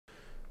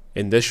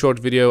In this short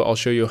video, I'll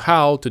show you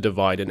how to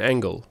divide an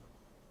angle.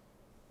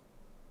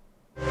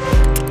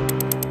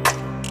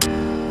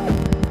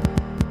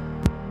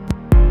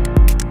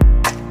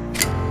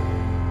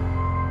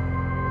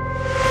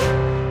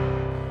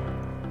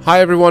 Hi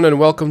everyone and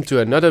welcome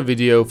to another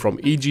video from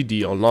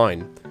EGD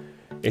Online.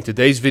 In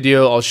today's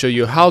video, I'll show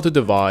you how to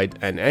divide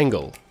an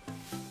angle.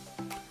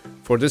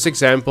 For this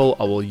example,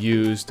 I will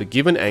use the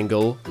given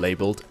angle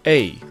labeled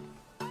A.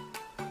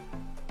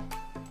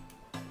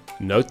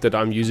 Note that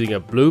I'm using a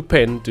blue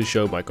pen to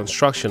show my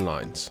construction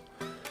lines.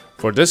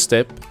 For this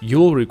step, you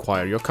will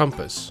require your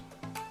compass.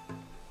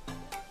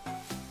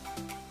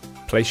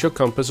 Place your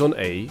compass on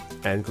A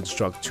and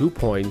construct 2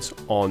 points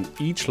on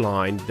each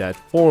line that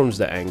forms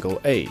the angle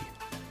A.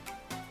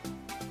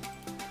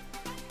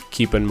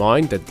 Keep in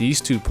mind that these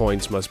 2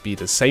 points must be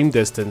the same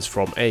distance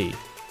from A.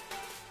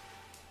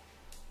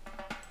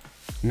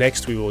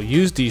 Next, we will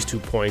use these 2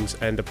 points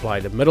and apply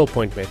the middle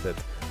point method,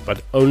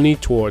 but only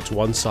towards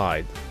one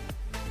side.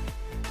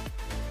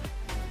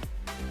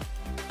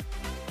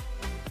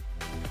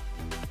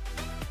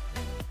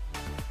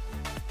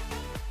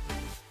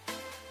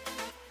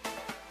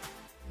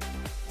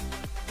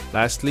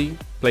 Lastly,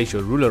 place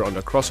your ruler on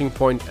the crossing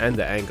point and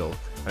the angle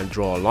and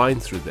draw a line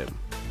through them.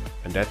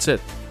 And that's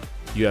it.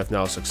 You have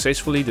now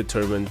successfully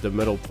determined the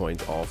middle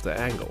point of the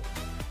angle.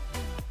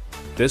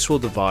 This will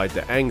divide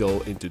the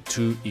angle into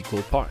 2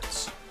 equal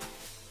parts.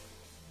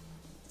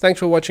 Thanks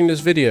for watching this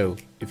video.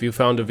 If you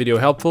found the video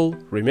helpful,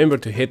 remember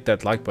to hit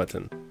that like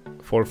button.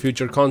 For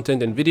future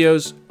content and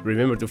videos,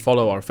 remember to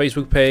follow our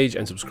Facebook page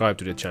and subscribe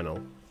to the channel.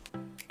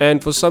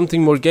 And for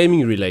something more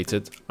gaming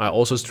related, I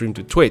also stream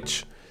to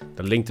Twitch.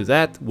 The link to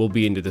that will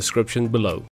be in the description below.